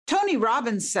Tony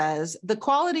Robbins says, the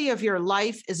quality of your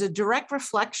life is a direct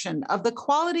reflection of the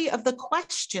quality of the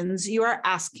questions you are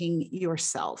asking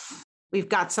yourself. We've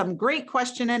got some great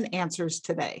question and answers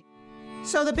today.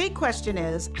 So the big question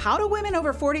is, how do women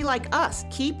over 40 like us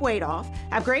keep weight off,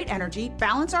 have great energy,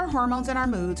 balance our hormones and our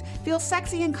moods, feel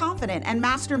sexy and confident, and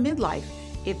master midlife?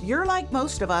 If you're like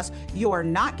most of us, you're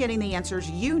not getting the answers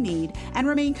you need and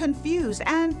remain confused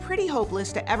and pretty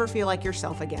hopeless to ever feel like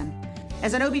yourself again.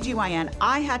 As an OBGYN,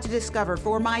 I had to discover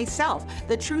for myself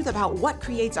the truth about what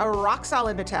creates a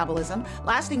rock-solid metabolism,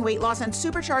 lasting weight loss, and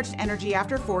supercharged energy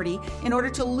after 40 in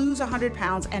order to lose 100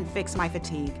 pounds and fix my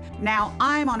fatigue. Now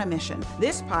I'm on a mission.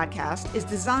 This podcast is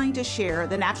designed to share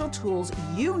the natural tools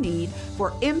you need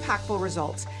for impactful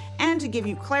results and to give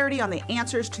you clarity on the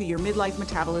answers to your midlife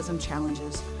metabolism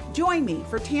challenges. Join me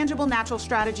for tangible natural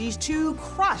strategies to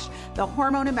crush the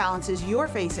hormone imbalances you're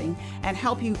facing and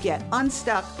help you get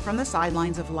unstuck from the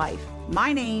sidelines of life.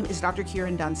 My name is Dr.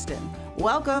 Kieran Dunstan.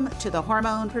 Welcome to the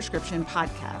Hormone Prescription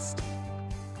Podcast.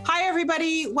 Hi,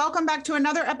 everybody. Welcome back to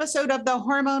another episode of the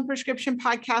Hormone Prescription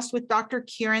Podcast with Dr.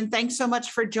 Kieran. Thanks so much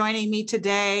for joining me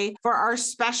today for our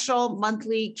special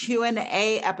monthly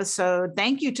Q&A episode.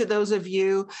 Thank you to those of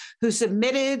you who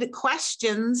submitted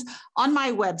questions on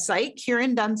my website,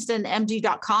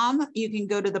 KieranDunstanMD.com. You can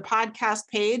go to the podcast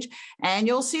page and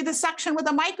you'll see the section with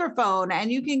a microphone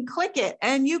and you can click it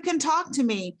and you can talk to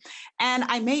me. And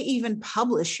I may even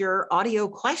publish your audio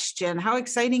question. How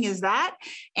exciting is that?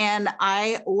 And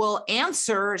I will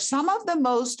answer some of the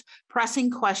most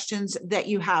pressing questions that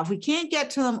you have. We can't get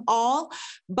to them all,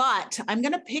 but I'm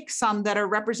going to pick some that are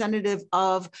representative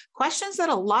of questions that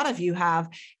a lot of you have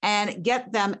and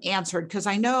get them answered. Because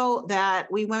I know that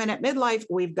we women at midlife,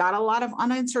 we've got a lot of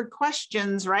unanswered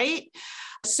questions, right?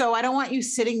 So I don't want you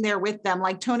sitting there with them.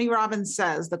 Like Tony Robbins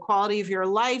says, the quality of your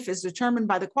life is determined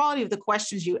by the quality of the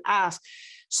questions you ask.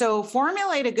 So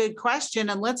formulate a good question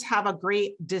and let's have a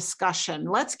great discussion.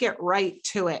 Let's get right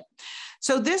to it.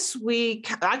 So this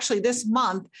week, actually this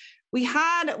month, we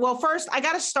had, well, first I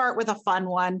got to start with a fun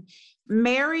one.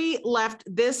 Mary left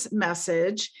this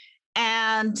message,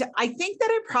 and I think that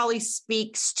it probably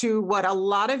speaks to what a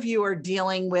lot of you are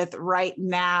dealing with right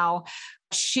now.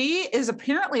 She is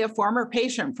apparently a former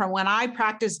patient from when I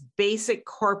practiced basic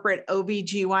corporate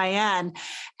OBGYN,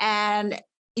 and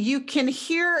you can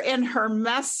hear in her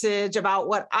message about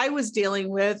what I was dealing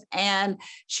with, and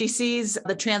she sees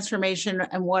the transformation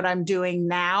and what I'm doing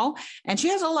now. And she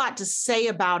has a lot to say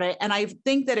about it. And I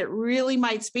think that it really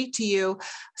might speak to you,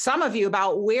 some of you,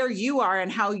 about where you are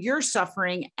and how you're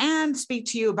suffering, and speak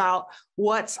to you about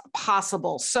what's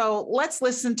possible. So let's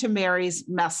listen to Mary's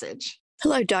message.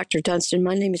 Hello, Dr. Dunstan.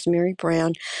 My name is Mary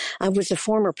Brown. I was a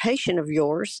former patient of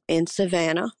yours in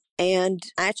Savannah. And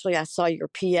actually, I saw your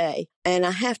PA. And I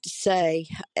have to say,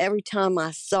 every time I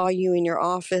saw you in your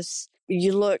office,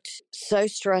 you looked so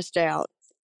stressed out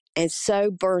and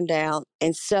so burned out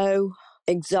and so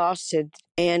exhausted.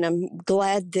 And I'm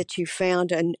glad that you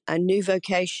found a new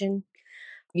vocation.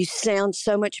 You sound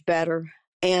so much better.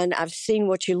 And I've seen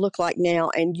what you look like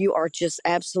now, and you are just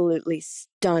absolutely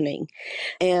stunning.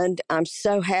 And I'm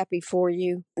so happy for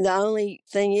you. The only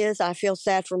thing is, I feel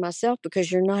sad for myself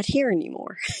because you're not here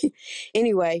anymore.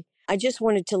 Anyway, I just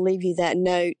wanted to leave you that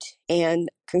note and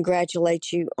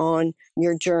congratulate you on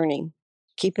your journey.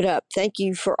 Keep it up. Thank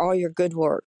you for all your good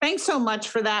work. Thanks so much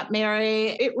for that, Mary.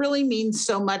 It really means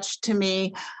so much to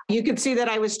me. You could see that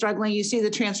I was struggling. You see the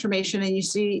transformation and you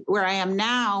see where I am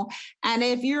now. And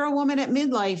if you're a woman at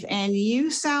midlife and you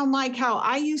sound like how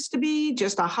I used to be,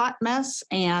 just a hot mess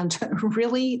and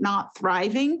really not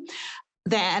thriving,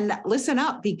 then listen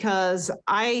up, because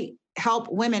I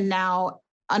help women now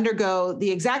undergo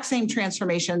the exact same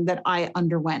transformation that I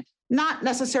underwent. Not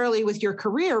necessarily with your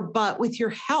career, but with your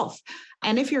health.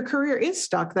 And if your career is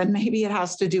stuck, then maybe it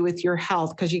has to do with your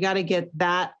health, because you got to get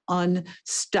that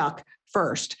unstuck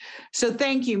first. So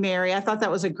thank you, Mary. I thought that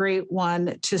was a great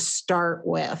one to start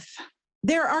with.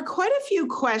 There are quite a few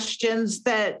questions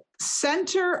that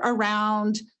center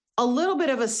around a little bit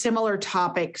of a similar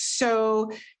topic.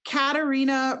 So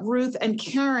Katerina, Ruth, and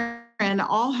Karen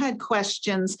all had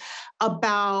questions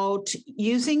about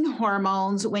using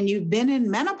hormones when you've been in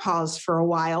menopause for a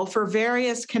while for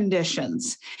various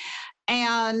conditions.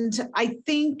 And I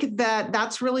think that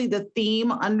that's really the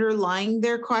theme underlying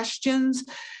their questions.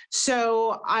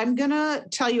 So I'm going to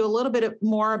tell you a little bit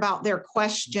more about their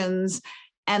questions,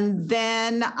 and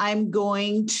then I'm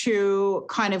going to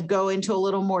kind of go into a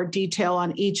little more detail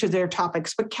on each of their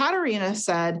topics. But Katerina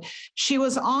said she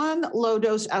was on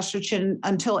low-dose estrogen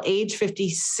until age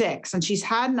 56, and she's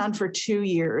had none for 2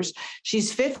 years.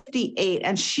 She's 58,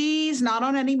 and she's not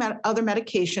on any other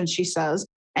medication, she says.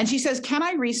 And she says, can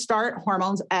I restart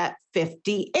hormones at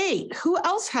 58? Who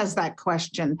else has that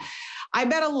question? I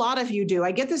bet a lot of you do.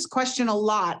 I get this question a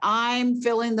lot. I'm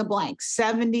filling the blank,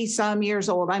 70 some years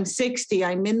old. I'm 60.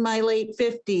 I'm in my late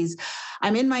 50s.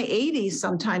 I'm in my 80s.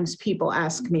 Sometimes people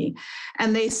ask me,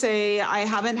 and they say, I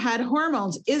haven't had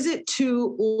hormones. Is it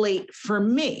too late for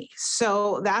me?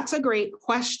 So that's a great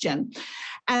question.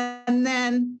 And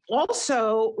then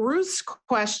also, Ruth's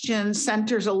question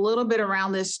centers a little bit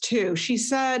around this too. She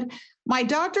said, my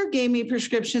doctor gave me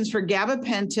prescriptions for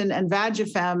gabapentin and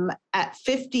Vagifem at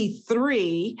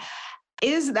 53.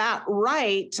 Is that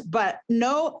right? But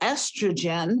no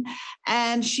estrogen.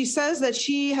 And she says that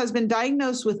she has been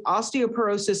diagnosed with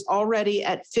osteoporosis already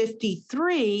at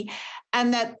 53,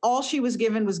 and that all she was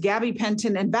given was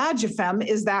gabapentin and Vagifem.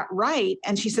 Is that right?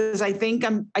 And she says, I think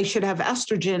I should have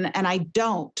estrogen, and I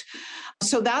don't.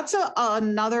 So that's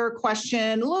another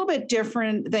question, a little bit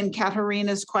different than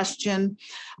Katarina's question,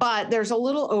 but there's a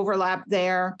little overlap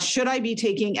there. Should I be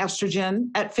taking estrogen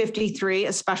at 53,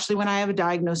 especially when I have a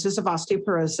diagnosis of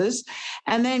osteoporosis?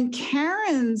 And then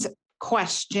Karen's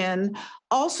question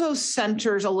also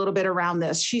centers a little bit around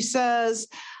this. She says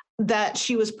that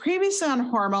she was previously on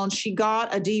hormones. She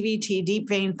got a DVT, deep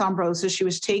vein thrombosis. She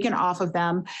was taken off of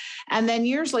them. And then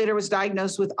years later was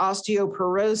diagnosed with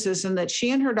osteoporosis, and that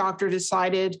she and her doctor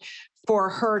decided for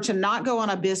her to not go on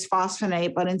a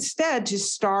bisphosphonate, but instead to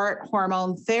start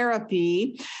hormone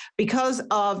therapy because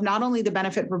of not only the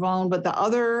benefit for bone, but the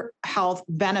other health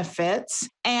benefits.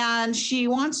 And she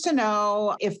wants to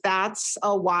know if that's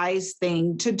a wise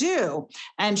thing to do.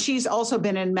 And she's also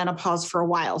been in menopause for a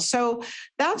while. So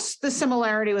that's the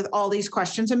similarity with all these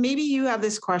questions. And maybe you have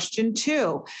this question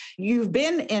too. You've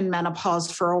been in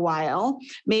menopause for a while.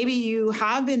 Maybe you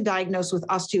have been diagnosed with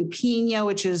osteopenia,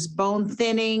 which is bone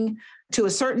thinning to a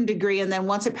certain degree. And then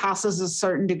once it passes a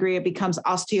certain degree, it becomes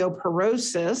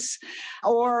osteoporosis.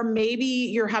 Or maybe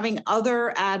you're having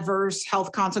other adverse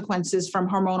health consequences from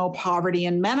hormonal poverty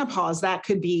and menopause. That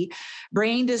could be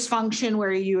brain dysfunction,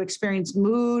 where you experience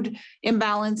mood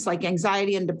imbalance like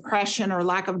anxiety and depression or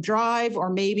lack of drive. Or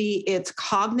maybe it's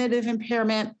cognitive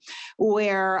impairment,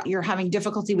 where you're having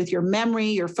difficulty with your memory,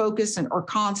 your focus, or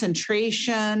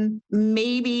concentration.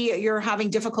 Maybe you're having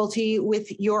difficulty with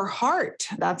your heart.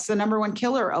 That's the number one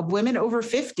killer of women over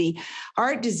 50,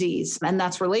 heart disease. And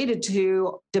that's related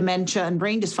to dementia and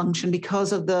brain dysfunction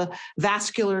because of the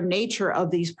vascular nature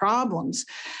of these problems.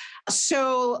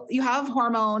 So you have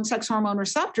sex hormone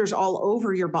receptors all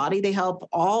over your body. They help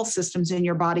all systems in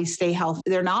your body stay healthy.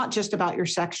 They're not just about your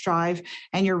sex drive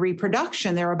and your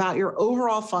reproduction. They're about your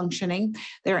overall functioning.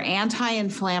 They're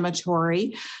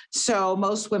anti-inflammatory. So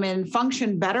most women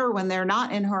function better when they're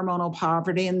not in hormonal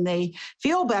poverty, and they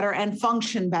feel better and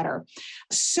function better.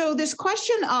 So this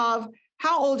question of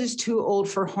how old is too old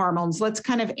for hormones? Let's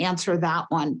kind of answer that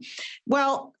one.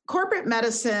 Well, corporate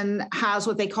medicine has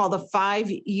what they call the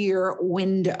 5-year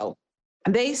window.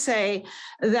 They say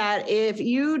that if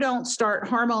you don't start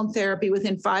hormone therapy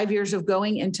within 5 years of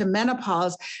going into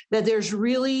menopause, that there's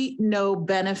really no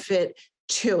benefit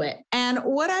to it. And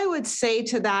what I would say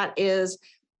to that is,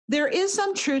 there is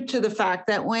some truth to the fact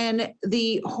that when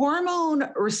the hormone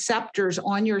receptors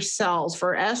on your cells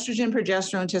for estrogen,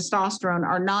 progesterone, testosterone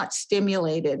are not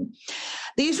stimulated,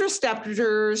 these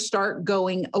receptors start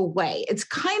going away. It's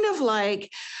kind of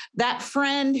like that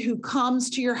friend who comes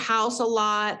to your house a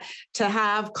lot to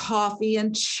have coffee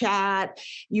and chat.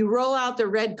 You roll out the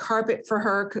red carpet for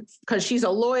her because she's a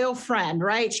loyal friend,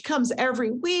 right? She comes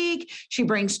every week. She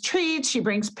brings treats. She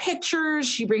brings pictures.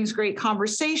 She brings great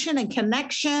conversation and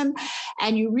connection.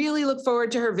 And you really look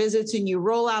forward to her visits, and you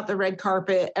roll out the red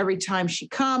carpet every time she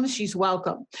comes. She's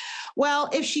welcome. Well,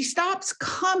 if she stops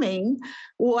coming,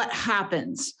 what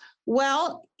happens?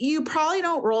 Well, you probably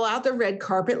don't roll out the red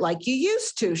carpet like you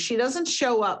used to. She doesn't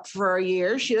show up for a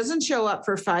year. She doesn't show up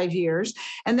for 5 years.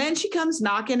 And then she comes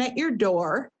knocking at your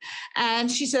door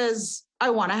and she says, I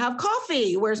want to have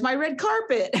coffee. Where's my red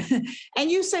carpet?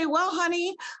 And you say, well,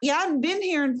 honey, you hadn't been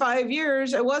here in 5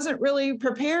 years. I wasn't really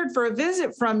prepared for a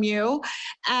visit from you.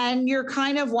 And you're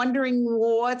kind of wondering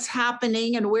what's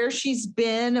happening and where she's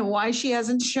been and why she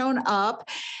hasn't shown up.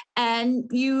 And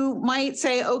you might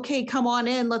say, okay, come on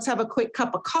in, let's have a quick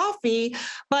cup of coffee,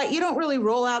 but you don't really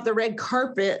roll out the red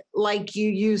carpet like you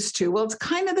used to. Well, it's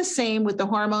kind of the same with the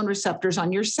hormone receptors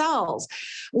on your cells.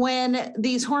 When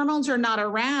these hormones are not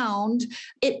around,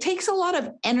 it takes a lot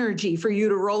of energy for you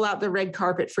to roll out the red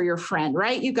carpet for your friend,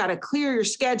 right? You've got to clear your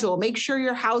schedule, make sure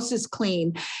your house is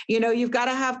clean. You've got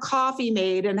to have coffee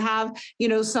made and have,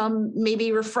 some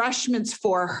maybe refreshments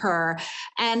for her.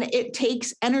 And it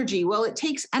takes energy. Well, it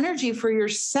takes energy energy for your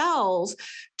cells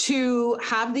to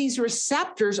have these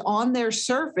receptors on their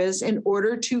surface in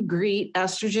order to greet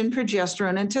estrogen,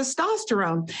 progesterone, and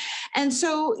testosterone. And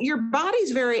so your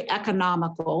body's very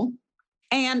economical.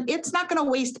 And it's not going to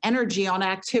waste energy on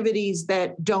activities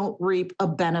that don't reap a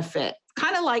benefit,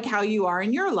 kind of like how you are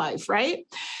in your life, right?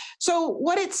 So,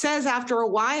 what it says after a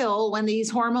while when these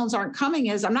hormones aren't coming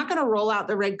is, I'm not going to roll out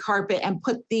the red carpet and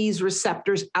put these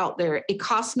receptors out there. It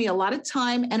costs me a lot of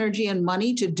time, energy, and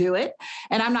money to do it,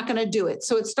 and I'm not going to do it.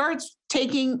 So, it starts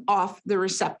taking off the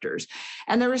receptors,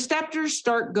 and the receptors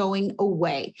start going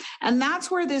away. And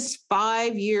that's where this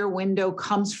 5-year window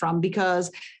comes from, because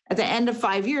at the end of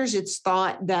 5 years, it's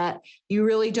thought that you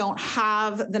really don't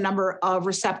have the number of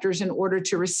receptors in order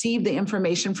to receive the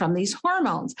information from these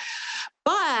hormones.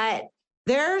 But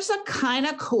there's a kind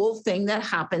of cool thing that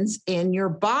happens in your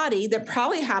body that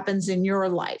probably happens in your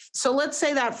life. So let's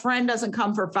say that friend doesn't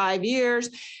come for 5 years.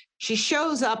 She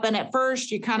shows up, and at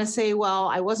first you kind of say, well,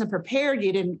 I wasn't prepared.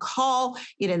 You didn't call.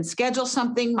 You didn't schedule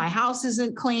something. My house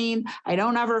isn't clean. I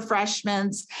don't have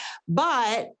refreshments.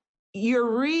 But you're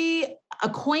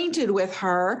reacquainted with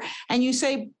her and you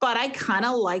say, but I kind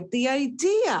of like the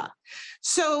idea.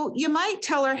 So you might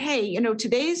tell her, hey,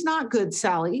 today's not good,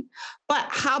 Sally, but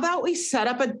how about we set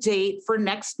up a date for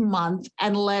next month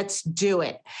and let's do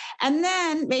it. And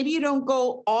then maybe you don't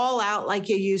go all out like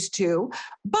you used to,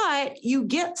 but you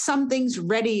get some things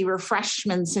ready,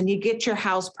 refreshments, and you get your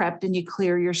house prepped and you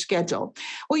clear your schedule.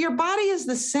 Well, your body is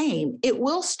the same. It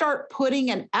will start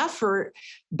putting an effort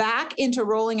back into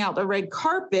rolling out the red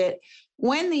carpet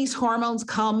when these hormones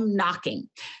come knocking.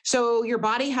 So your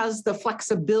body has the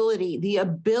flexibility, the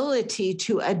ability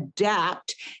to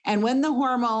adapt. And when the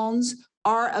hormones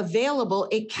are available,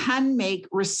 it can make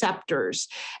receptors.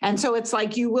 And so it's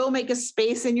like you will make a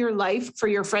space in your life for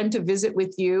your friend to visit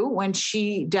with you when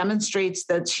she demonstrates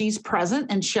that she's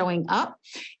present and showing up.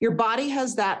 Your body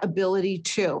has that ability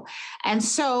too. And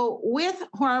so with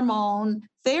hormone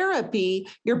therapy,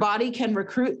 your body can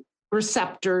recruit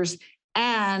receptors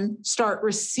and start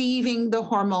receiving the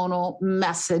hormonal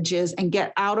messages and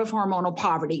get out of hormonal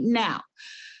poverty. Now,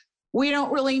 we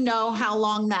don't really know how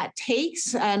long that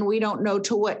takes, and we don't know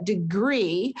to what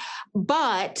degree,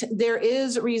 but there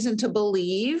is reason to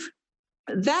believe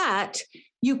that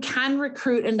you can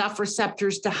recruit enough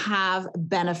receptors to have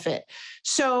benefit.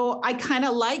 So I kind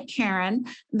of like, Karen,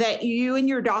 that you and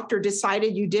your doctor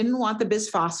decided you didn't want the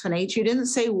bisphosphonates. You didn't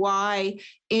say why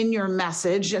in your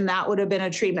message, and that would have been a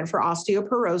treatment for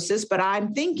osteoporosis. But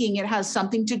I'm thinking it has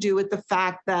something to do with the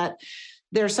fact that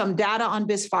there's some data on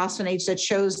bisphosphonates that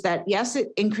shows that, yes, it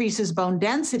increases bone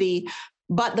density,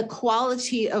 but the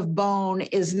quality of bone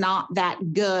is not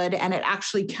that good, and it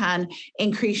actually can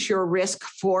increase your risk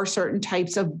for certain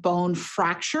types of bone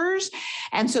fractures.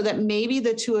 And so that maybe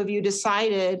the two of you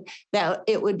decided that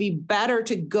it would be better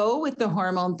to go with the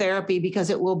hormone therapy because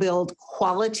it will build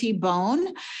quality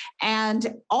bone.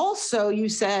 And also, you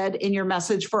said in your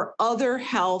message, for other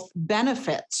health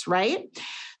benefits, right?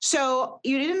 So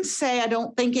you didn't say, I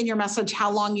don't think in your message,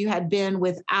 how long you had been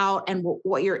without and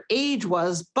what your age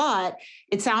was, but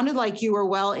it sounded like you were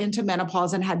well into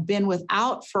menopause and had been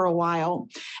without for a while.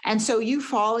 And so you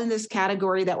fall in this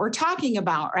category that we're talking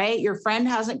about, right? Your friend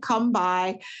hasn't come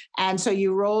by, and so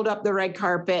you rolled up the red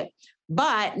carpet.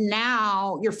 But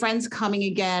now your friend's coming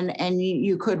again, and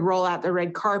you could roll out the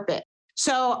red carpet.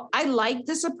 So I like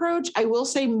this approach. I will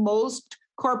say most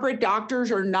corporate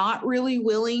doctors are not really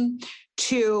willing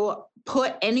to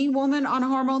put any woman on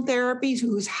hormone therapy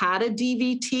who's had a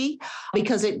DVT,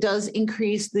 because it does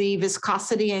increase the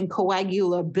viscosity and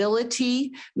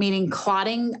coagulability, meaning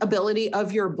clotting ability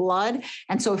of your blood.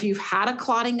 And so if you've had a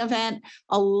clotting event,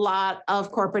 a lot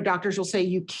of corporate doctors will say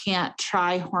you can't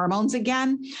try hormones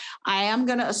again. I am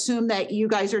going to assume that you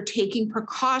guys are taking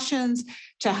precautions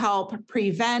to help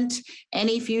prevent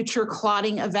any future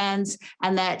clotting events,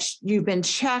 and that you've been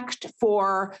checked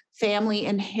for family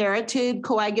inherited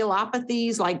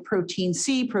coagulopathies like protein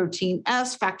C, protein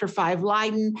S, factor V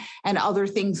Leiden, and other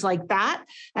things like that.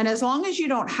 And as long as you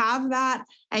don't have that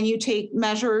and you take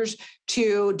measures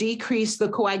to decrease the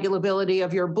coagulability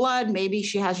of your blood, maybe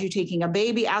she has you taking a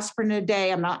baby aspirin a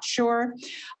day, I'm not sure.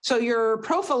 So you're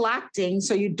prophylacting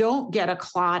so you don't get a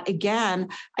clot again.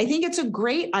 I think it's a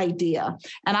great idea.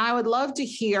 And I would love to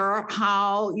hear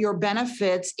how your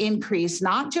benefits increase,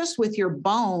 not just with your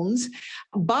bones,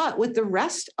 but with the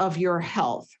rest of your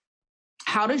health.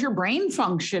 How does your brain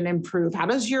function improve? How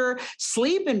does your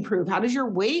sleep improve? How does your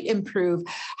weight improve?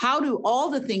 How do all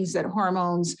the things that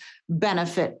hormones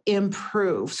benefit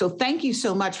improve? So thank you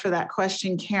so much for that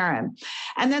question, Karen.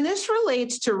 And then this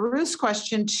relates to Ruth's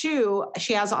question too.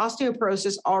 She has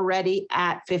osteoporosis already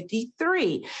at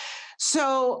 53.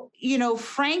 So,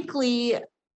 frankly,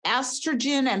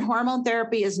 estrogen and hormone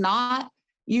therapy is not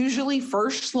usually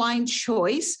first line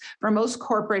choice for most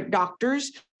corporate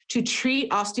doctors to treat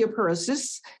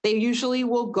osteoporosis. They usually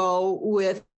will go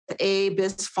with a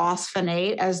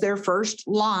bisphosphonate as their first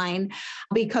line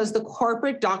because the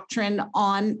corporate doctrine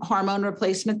on hormone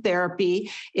replacement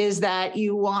therapy is that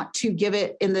you want to give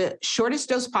it in the shortest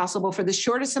dose possible for the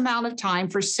shortest amount of time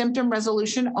for symptom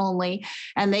resolution only.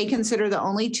 And they consider the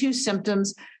only two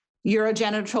symptoms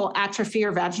urogenital atrophy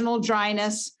or vaginal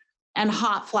dryness and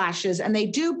hot flashes. And they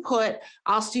do put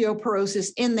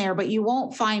osteoporosis in there, but you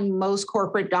won't find most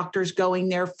corporate doctors going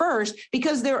there first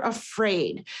because they're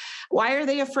afraid. Why are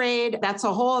they afraid? That's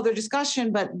a whole other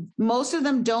discussion, but most of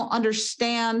them don't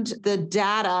understand the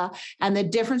data and the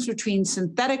difference between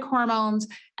synthetic hormones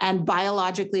and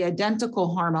biologically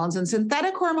identical hormones. And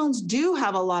synthetic hormones do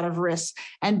have a lot of risks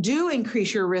and do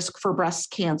increase your risk for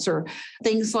breast cancer.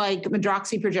 Things like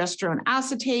medroxyprogesterone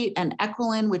acetate and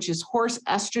equilin, which is horse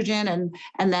estrogen,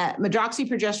 and that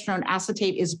medroxyprogesterone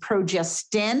acetate is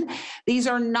progestin. These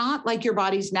are not like your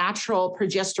body's natural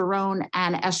progesterone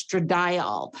and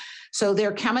estradiol. So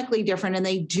they're chemically different and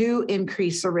they do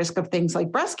increase the risk of things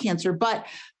like breast cancer. But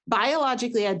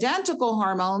biologically identical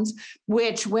hormones,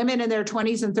 which women in their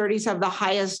 20s and 30s have the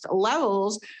highest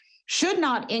levels, should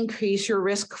not increase your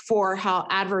risk for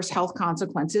adverse health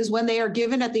consequences when they are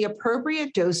given at the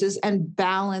appropriate doses and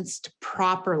balanced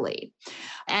properly.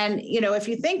 And, if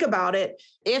you think about it,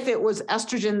 if it was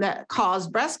estrogen that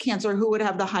caused breast cancer, who would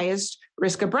have the highest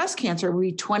risk of breast cancer? It would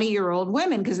be 20-year-old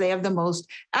women because they have the most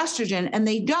estrogen, and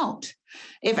they don't.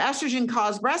 If estrogen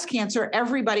caused breast cancer,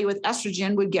 everybody with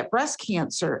estrogen would get breast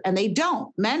cancer, and they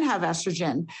don't. Men have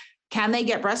estrogen. Can they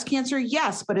get breast cancer?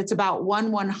 Yes, but it's about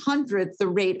 1/100th the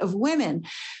rate of women.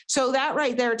 So that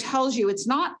right there tells you it's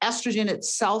not estrogen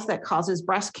itself that causes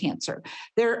breast cancer.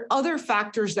 There are other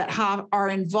factors that are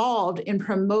involved in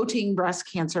promoting breast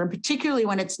cancer, and particularly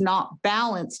when it's not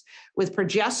balanced with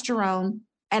progesterone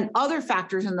and other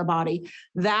factors in the body,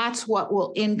 that's what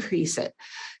will increase it.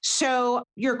 So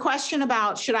your question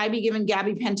about should I be given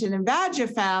gabapentin and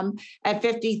Vagifem at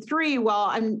 53?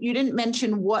 Well, you didn't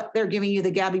mention what they're giving you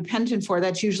the gabapentin for.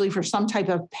 That's usually for some type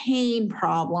of pain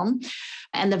problem.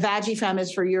 And the Vagifem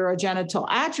is for urogenital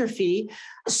atrophy.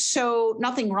 So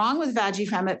nothing wrong with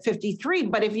Vagifem at 53.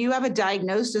 But if you have a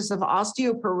diagnosis of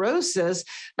osteoporosis,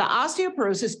 the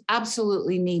osteoporosis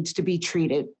absolutely needs to be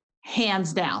treated,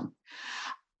 hands down.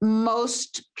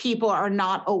 Most people are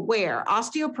not aware.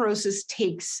 Osteoporosis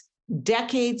takes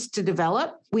decades to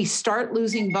develop. We start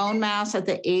losing bone mass at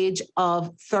the age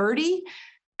of 30.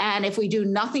 And if we do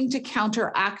nothing to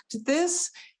counteract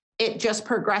this, it just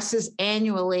progresses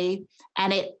annually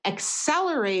and it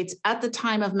accelerates at the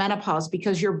time of menopause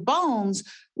because your bones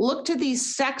look to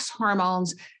these sex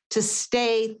hormones to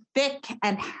stay thick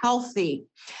and healthy.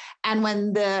 And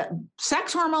when the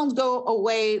sex hormones go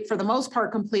away, for the most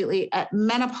part, completely at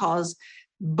menopause,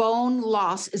 bone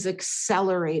loss is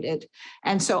accelerated.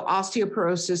 And so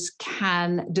osteoporosis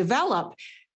can develop.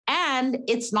 And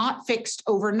it's not fixed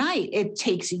overnight. It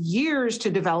takes years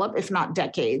to develop, if not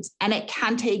decades. And it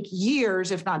can take years,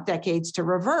 if not decades, to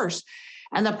reverse.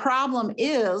 And the problem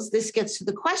is, this gets to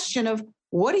the question of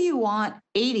what do you want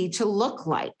 80 to look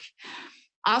like?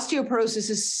 Osteoporosis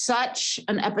is such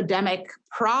an epidemic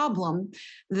problem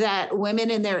that women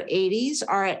in their 80s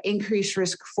are at increased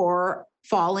risk for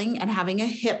falling and having a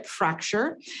hip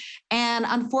fracture. And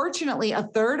unfortunately, a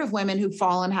third of women who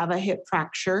fall and have a hip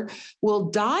fracture will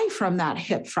die from that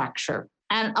hip fracture.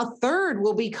 And a third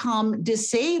will become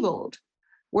disabled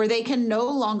where they can no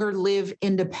longer live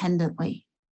independently.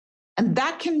 And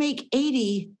that can make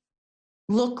 80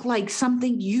 look like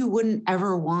something you wouldn't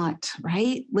ever want,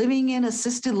 right? Living in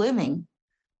assisted living,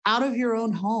 out of your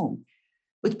own home,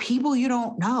 with people you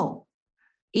don't know,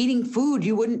 eating food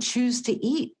you wouldn't choose to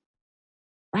eat,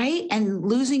 right? And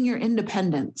losing your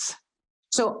independence.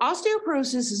 So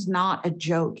osteoporosis is not a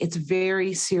joke. It's a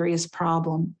very serious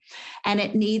problem, and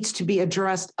it needs to be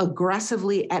addressed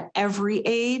aggressively at every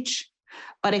age.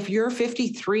 But if you're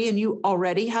 53 and you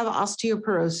already have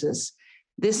osteoporosis,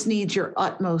 this needs your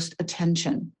utmost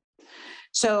attention.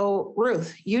 So,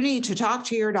 Ruth, you need to talk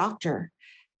to your doctor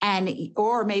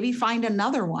or maybe find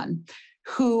another one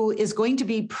who is going to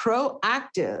be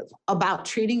proactive about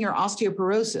treating your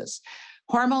osteoporosis.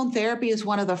 Hormone therapy is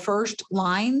one of the first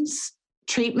lines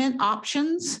treatment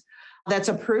options that's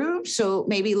approved. So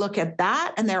maybe look at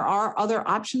that. And there are other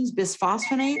options,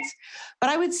 bisphosphonates. But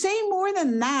I would say more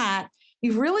than that,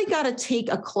 you've really got to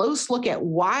take a close look at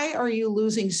why are you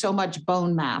losing so much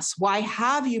bone mass? Why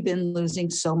have you been losing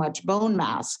so much bone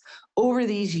mass over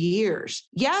these years?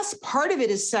 Yes, part of it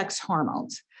is sex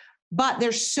hormones, but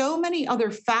there's so many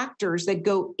other factors that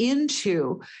go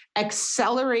into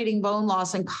accelerating bone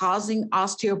loss and causing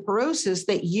osteoporosis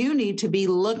that you need to be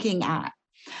looking at.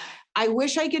 I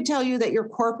wish I could tell you that your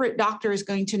corporate doctor is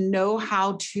going to know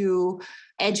how to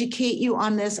educate you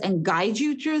on this and guide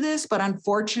you through this, but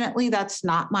unfortunately, that's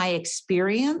not my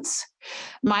experience.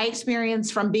 My experience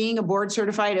from being a board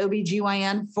certified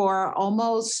OBGYN for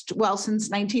since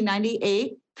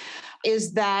 1998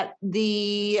 is that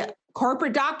the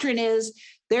corporate doctrine is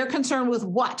they're concerned with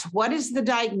what? What is the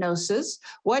diagnosis?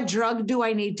 What drug do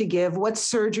I need to give? What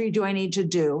surgery do I need to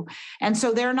do? And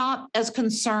so they're not as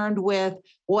concerned with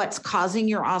what's causing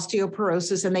your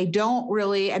osteoporosis, and they don't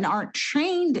really and aren't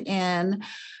trained in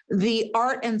the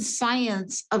art and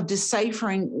science of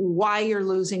deciphering why you're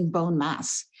losing bone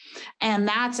mass. And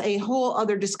that's a whole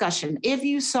other discussion. If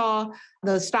you saw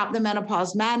the Stop the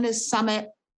Menopause Madness Summit,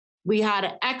 we had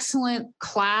an excellent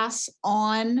class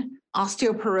on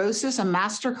osteoporosis, a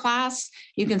master class.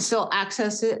 You can still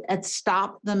access it at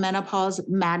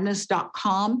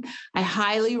stopthemenopausemadness.com. I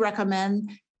highly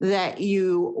recommend that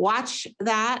you watch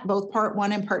that, both part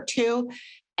 1 and part 2,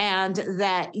 and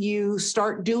that you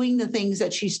start doing the things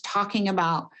that she's talking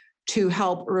about to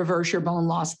help reverse your bone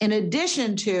loss, in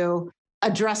addition to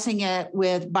addressing it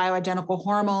with bioidentical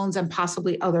hormones and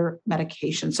possibly other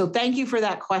medications. So thank you for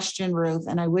that question, Ruth,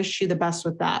 and I wish you the best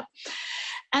with that.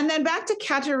 And then back to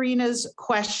Katerina's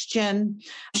question.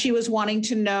 She was wanting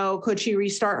to know, could she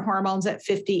restart hormones at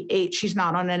 58? She's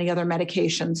not on any other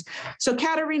medications. So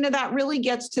Katerina, that really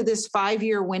gets to this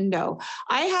 5-year window.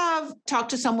 I have talked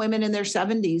to some women in their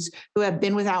 70s who have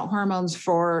been without hormones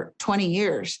for 20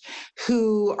 years,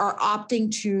 who are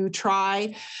opting to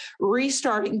try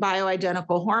restarting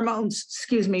bioidentical hormones,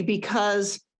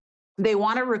 because they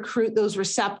want to recruit those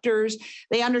receptors.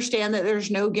 They understand that there's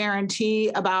no guarantee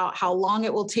about how long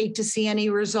it will take to see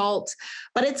any results.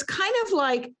 But it's kind of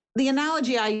like the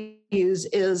analogy I use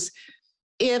is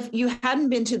if you hadn't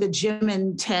been to the gym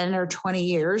in 10 or 20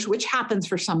 years, which happens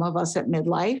for some of us at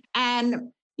midlife,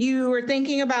 and you were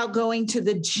thinking about going to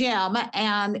the gym,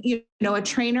 and a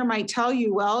trainer might tell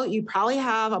you, well, you probably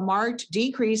have a marked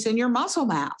decrease in your muscle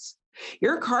mass.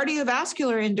 Your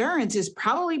cardiovascular endurance is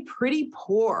probably pretty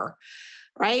poor,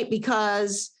 right?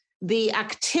 Because the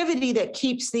activity that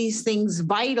keeps these things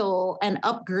vital and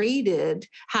upgraded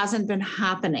hasn't been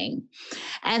happening.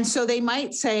 And so they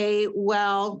might say,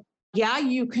 well, yeah,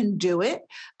 you can do it,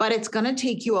 but it's going to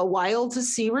take you a while to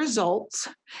see results,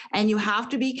 and you have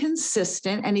to be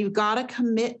consistent, and you've got to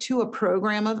commit to a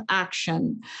program of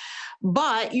action.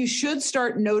 But you should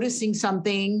start noticing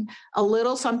something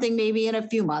maybe in a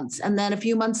few months, and then a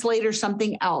few months later,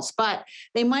 something else. But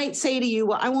they might say to you,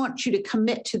 well, I want you to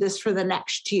commit to this for the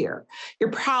next year. You're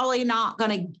probably not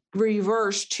going to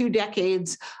reverse 2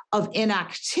 decades of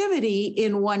inactivity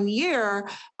in 1 year,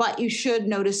 but you should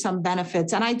notice some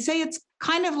benefits. And I'd say it's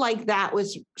kind of like that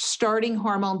with starting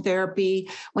hormone therapy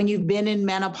when you've been in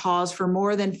menopause for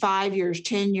more than 5 years,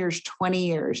 10 years, 20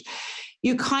 years.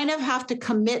 You kind of have to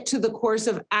commit to the course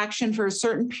of action for a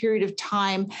certain period of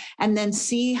time and then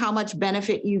see how much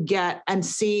benefit you get and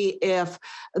see if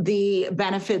the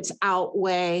benefits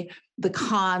outweigh the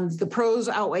cons, the pros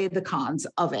outweigh the cons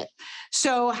of it.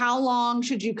 So how long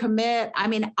should you commit? I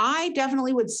mean, I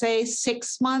definitely would say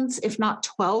 6 months, if not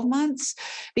 12 months,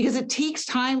 because it takes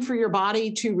time for your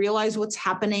body to realize what's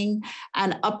happening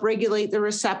and upregulate the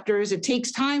receptors. It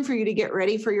takes time for you to get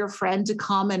ready for your friend to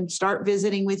come and start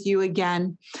visiting with you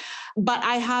again. But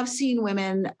I have seen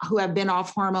women who have been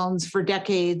off hormones for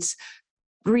decades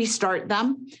restart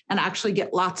them and actually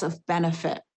get lots of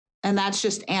benefit. And that's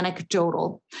just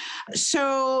anecdotal.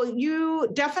 So you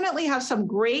definitely have some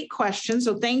great questions.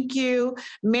 So thank you,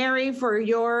 Mary, for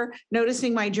your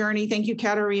noticing my journey. Thank you,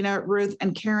 Katerina, Ruth,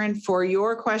 and Karen for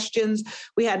your questions.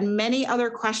 We had many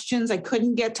other questions. I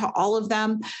couldn't get to all of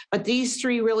them, but these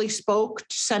 3 really spoke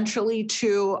centrally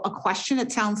to a question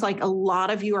it sounds like a lot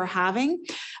of you are having.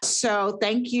 So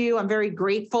thank you. I'm very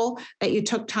grateful that you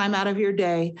took time out of your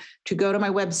day to go to my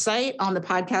website on the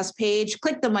podcast page,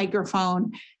 click the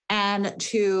microphone, and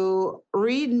to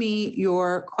read me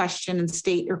your question and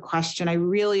state your question. I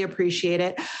really appreciate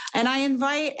it. And I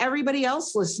invite everybody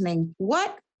else listening,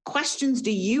 what questions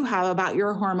do you have about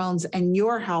your hormones and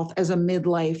your health as a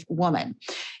midlife woman?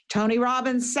 Tony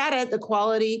Robbins said it, the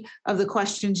quality of the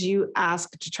questions you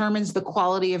ask determines the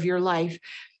quality of your life.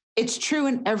 It's true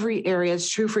in every area. It's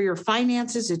true for your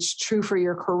finances. It's true for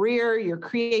your career, your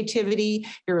creativity,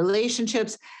 your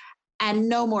relationships, and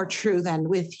no more true than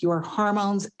with your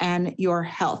hormones and your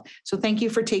health. So thank you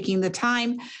for taking the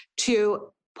time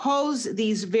to pose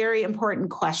these very important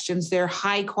questions. They're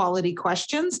high quality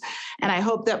questions, and I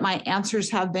hope that my answers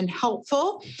have been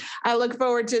helpful. I look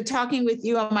forward to talking with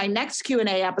you on my next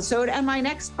Q&A episode and my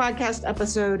next podcast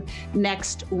episode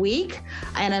next week.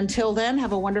 And until then,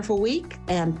 have a wonderful week,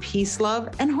 and peace, love,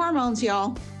 and hormones,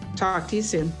 y'all. Talk to you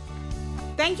soon.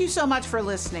 Thank you so much for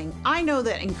listening. I know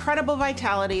that incredible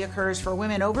vitality occurs for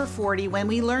women over 40 when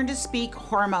we learn to speak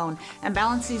hormone and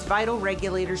balance these vital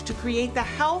regulators to create the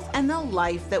health and the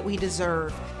life that we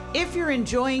deserve. If you're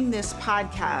enjoying this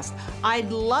podcast, I'd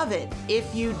love it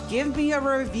if you'd give me a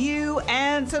review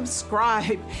and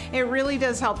subscribe. It really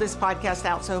does help this podcast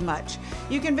out so much.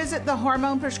 You can visit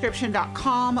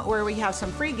thehormoneprescription.com where we have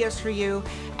some free gifts for you,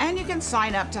 and you can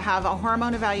sign up to have a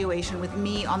hormone evaluation with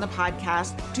me on the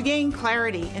podcast to gain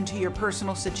clarity into your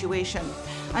personal situation.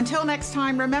 Until next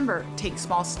time, remember, take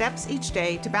small steps each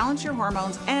day to balance your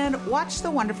hormones and watch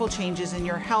the wonderful changes in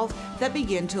your health that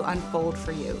begin to unfold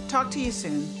for you. Talk to you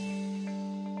soon.